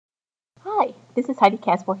Hi, this is Heidi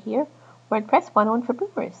Caswell here, WordPress 101 for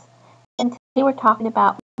Boomers. And today we're talking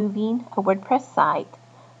about moving a WordPress site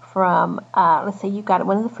from, let's say you've got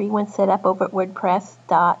one of the free ones set up over at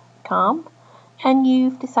WordPress.com, and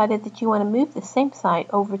you've decided that you want to move the same site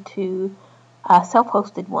over to a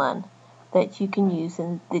self-hosted one that you can use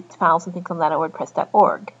and the files and things on that at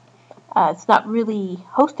WordPress.org. It's not really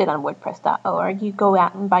hosted on WordPress.org. You go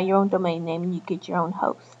out and buy your own domain name and you get your own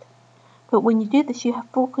host. But when you do this, you have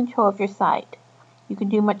full control of your site. You can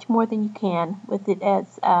do much more than you can with it as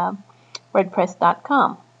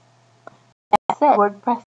WordPress.com. As said,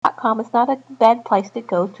 WordPress.com is not a bad place to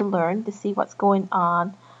go to learn, to see what's going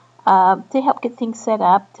on, to help get things set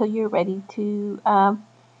up till you're ready to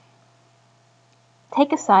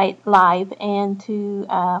take a site live and to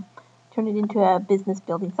turn it into a business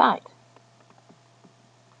building site.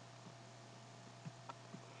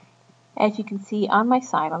 As you can see on my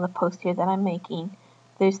site, on the post here that I'm making,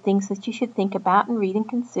 there's things that you should think about and read and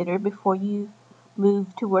consider before you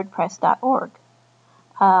move to WordPress.org.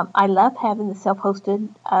 I love having the self-hosted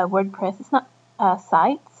WordPress. It's not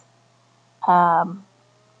sites. The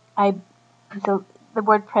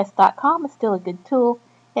WordPress.com is still a good tool.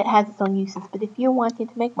 It has its own uses, but if you're wanting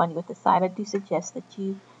to make money with the site, I do suggest that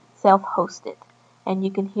you self-host it. And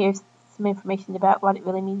you can hear some information about what it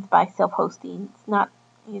really means by self-hosting. It's not,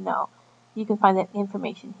 you can find that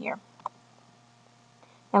information here.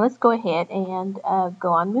 Now let's go ahead and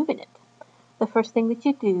go on moving it. The first thing that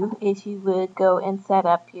you do is you would go and set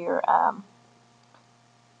up your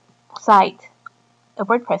site, a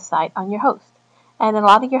WordPress site, on your host. And a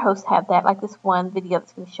lot of your hosts have that, like this one video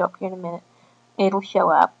that's going to show up here in a minute. It'll show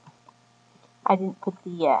up. I didn't put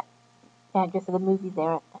the address of the movie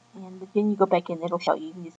there, and then you go back in, it'll show you.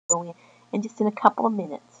 You can just go in just in a couple of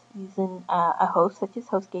minutes using a host such as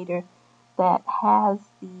HostGator that has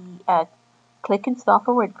the click install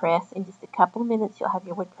for WordPress. In just a couple of minutes, you'll have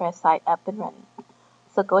your WordPress site up and running.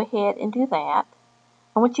 So go ahead and do that.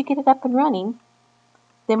 And once you get it up and running,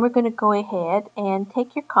 then we're going to go ahead and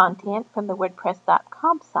take your content from the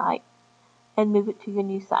WordPress.com site and move it to your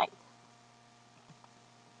new site.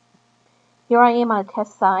 Here I am on a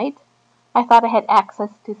test site. I thought I had access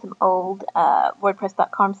to some old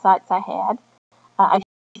WordPress.com sites I had. I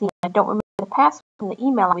don't remember the password, and the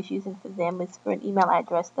email I was using for them was for an email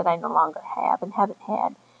address that I no longer have and haven't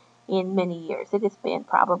had in many years. It has been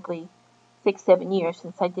probably 6-7 years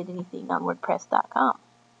since I did anything on WordPress.com.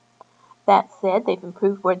 That said, they've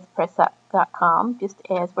improved WordPress.com just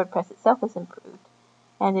as WordPress itself has improved,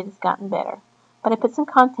 and it has gotten better. But I put some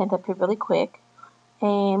content up here really quick,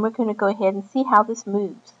 and we're going to go ahead and see how this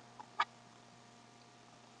moves.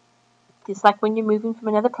 Just like when you're moving from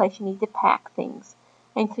another place, you need to pack things.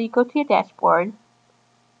 And so you go to your dashboard,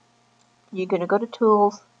 you're going to go to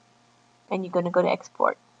Tools, and you're going to go to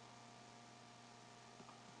Export.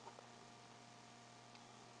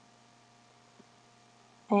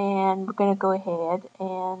 And we're going to go ahead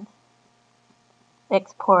and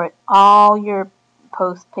export all your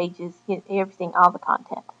post pages, everything, all the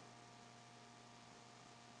content.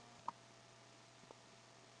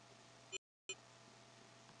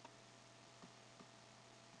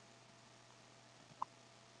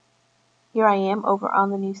 Here I am over on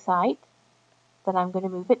the new site that I'm going to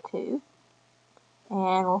move it to,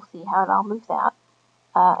 and we'll see how it all moves out.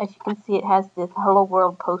 As you can see, it has this Hello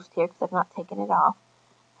World post here because I've not taken it off.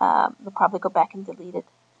 We'll probably go back and delete it.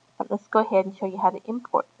 But let's go ahead and show you how to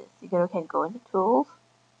import this. You go ahead and go into Tools,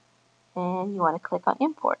 and you want to click on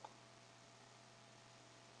Import.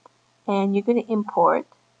 And you're going to import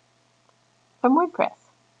from WordPress.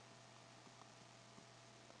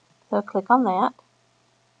 So click on that,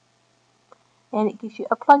 and it gives you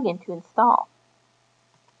a plugin to install.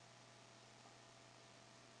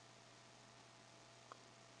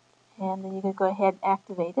 And then you're going to go ahead and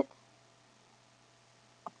activate it.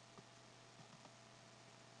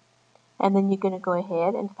 And then you're going to go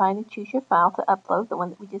ahead and find and choose your file to upload, the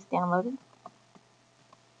one that we just downloaded.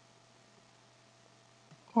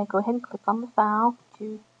 Okay, go ahead and click on the file that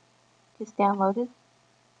you just downloaded,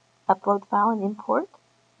 upload file and import.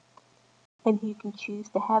 And you can choose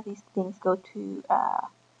to have these things go to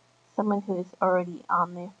someone who is already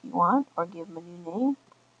on there if you want, or give them a new name.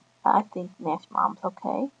 I think Nash Mom's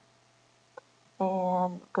okay.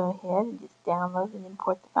 And go ahead and just download and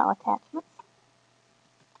import the file attachments.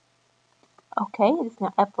 Okay, it is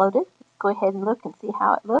now uploaded. Let's go ahead and look and see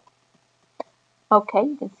how it looks. Okay,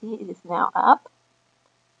 you can see it is now up.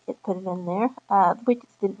 It put it in there. The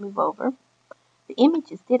widgets didn't move over. The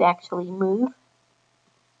images did actually move,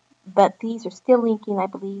 but these are still linking, I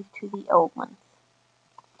believe, to the old ones.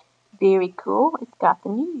 Very cool. It's got the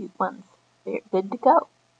new ones. Very good to go.